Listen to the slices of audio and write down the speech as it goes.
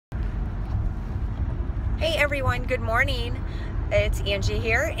Hey everyone, good morning. It's Angie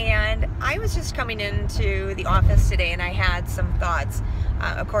here, and I was just coming into the office today and I had some thoughts.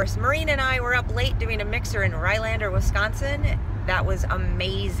 Of course, Maureen and I were up late doing a mixer in Rylander, Wisconsin. That was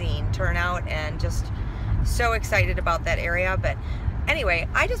amazing turnout and just so excited about that area. But anyway,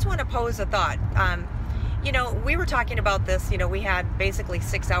 I just want to pose a thought. We were talking about this, we had basically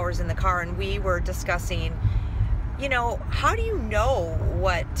 6 hours in the car and we were discussing, how do you know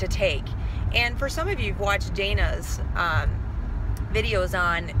what to take? And for some of you who've watched Dana's videos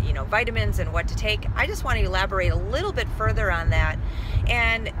on, vitamins and what to take, I just want to elaborate a little bit further on that.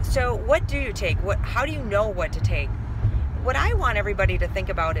 And so what do you take? How do you know what to take? What I want everybody to think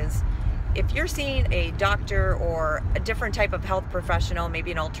about is if you're seeing a doctor or a different type of health professional,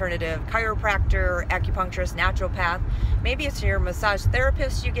 maybe an alternative chiropractor, acupuncturist, naturopath, maybe it's your massage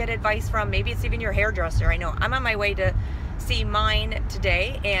therapist you get advice from, maybe it's even your hairdresser. I know I'm on my way to see mine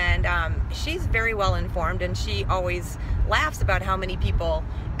today, and she's very well informed, and she always laughs about how many people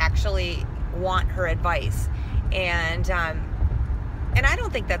actually want her advice. And I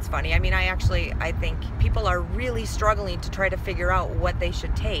don't think that's funny. I mean, I think people are really struggling to try to figure out what they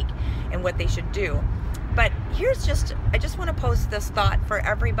should take and what they should do. But I just want to pose this thought for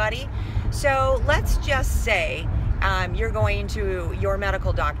everybody. So let's just say you're going to your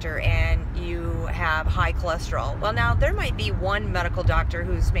medical doctor and you have high cholesterol. Well, now there might be one medical doctor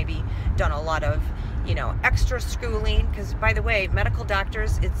who's maybe done a lot of extra schooling, because by the way, medical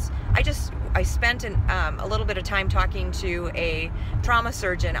doctors, I spent a little bit of time talking to a trauma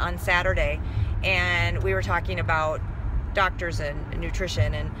surgeon on Saturday, and we were talking about doctors and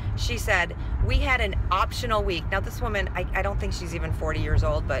nutrition, and she said we had an optional week. Now this woman, I don't think she's even 40 years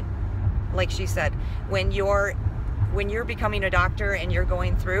old, but like she said, when you're becoming a doctor and you're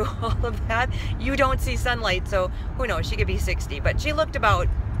going through all of that, you don't see sunlight, so who knows, she could be 60, but she looked about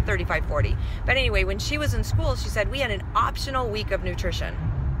 35, 40. But anyway, when she was in school, she said we had an optional week of nutrition.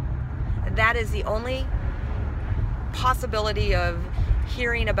 That is the only possibility of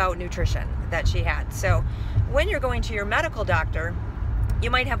hearing about nutrition that she had. So when you're going to your medical doctor,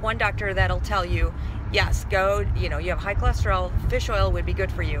 you might have one doctor that'll tell you, yes, go, you have high cholesterol, fish oil would be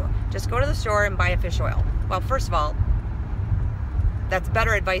good for you. Just go to the store and buy a fish oil. Well, first of all, that's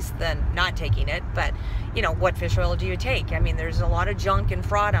better advice than not taking it, but what fish oil do you take? I mean, there's a lot of junk and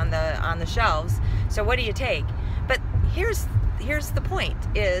fraud on the shelves. So what do you take? But here's the point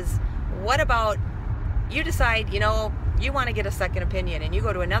is, what about you decide, you want to get a second opinion and you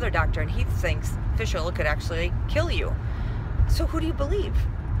go to another doctor and he thinks fish oil could actually kill you. So who do you believe?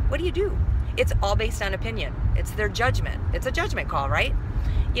 What do you do? It's all based on opinion. It's their judgment. It's a judgment call, right?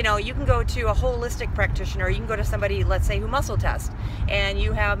 You can go to a holistic practitioner, you can go to somebody, let's say, who muscle tests, and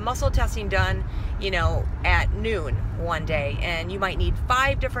you have muscle testing done, at noon one day, and you might need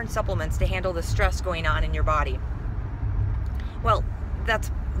 5 different supplements to handle the stress going on in your body. Well,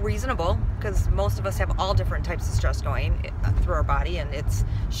 that's reasonable, because most of us have all different types of stress going through our body, and it's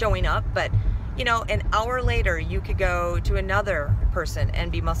showing up. But an hour later you could go to another person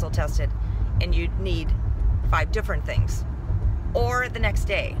and be muscle tested, and you'd need 5 different things, or the next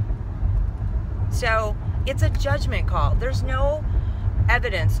day. So it's a judgment call. There's no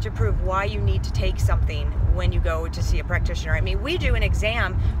evidence to prove why you need to take something when you go to see a practitioner. I mean, we do an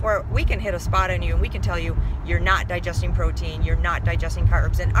exam where we can hit a spot on you and we can tell you you're not digesting protein, you're not digesting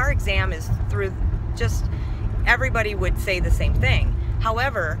carbs, and our exam is through, just everybody would say the same thing.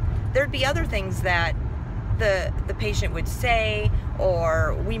 However, there'd be other things that the patient would say,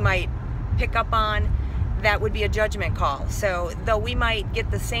 or we might pick up on, that would be a judgment call. So though we might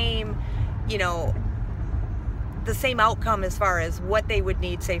get the same, the same outcome as far as what they would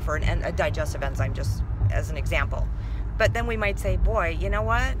need, say for a digestive enzyme, just as an example. But then we might say, boy, you know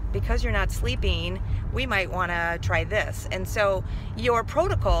what? Because you're not sleeping, we might want to try this. And so your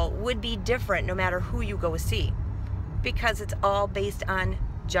protocol would be different no matter who you go see, because it's all based on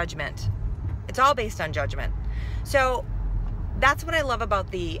judgment. It's all based on judgment. So that's what I love about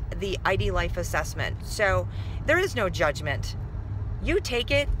the ID Life assessment. So there is no judgment. You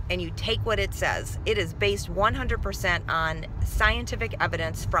take it and you take what it says. It is based 100% on scientific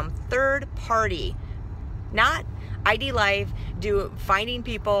evidence from third party, not ID Life finding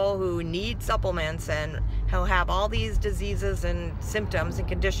people who need supplements and who have all these diseases and symptoms and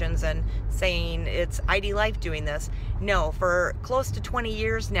conditions and saying it's ID Life doing this. No, for close to 20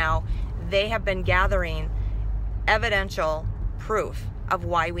 years now, they have been gathering evidential proof of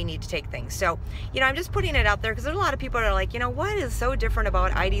why we need to take things. So, I'm just putting it out there because there's a lot of people that are like, what is so different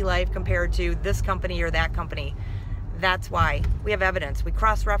about ID Life compared to this company or that company? That's why we have evidence. We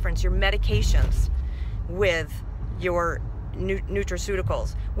cross-reference your medications with your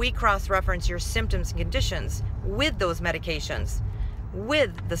nutraceuticals. We cross-reference your symptoms and conditions with those medications,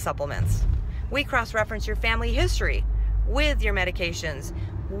 with the supplements. We cross-reference your family history with your medications,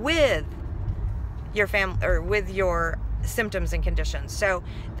 with your symptoms and conditions. So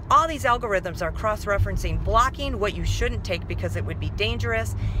all these algorithms are cross-referencing, blocking what you shouldn't take because it would be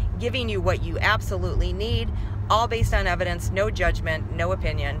dangerous, giving you what you absolutely need, all based on evidence, no judgment, no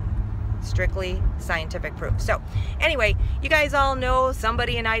opinion, strictly scientific proof. So anyway, you guys all know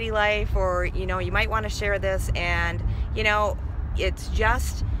somebody in ID Life, or you might want to share this, and it's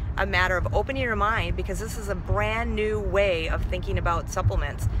just a matter of opening your mind, because this is a brand new way of thinking about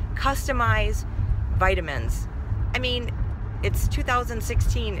supplements. Customized vitamins. I mean, it's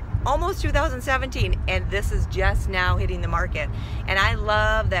 2016, almost 2017, and this is just now hitting the market. And I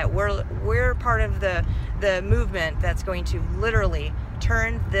love that we're part of the movement that's going to literally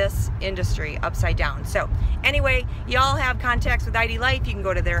turn this industry upside down. So anyway, y'all have contacts with ID Life. You can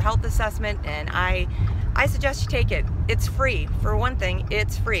go to their health assessment, and I suggest you take it. It's free. For one thing,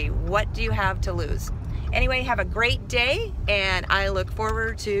 it's free. What do you have to lose? Anyway, have a great day, and I look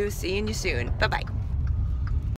forward to seeing you soon. Bye-bye.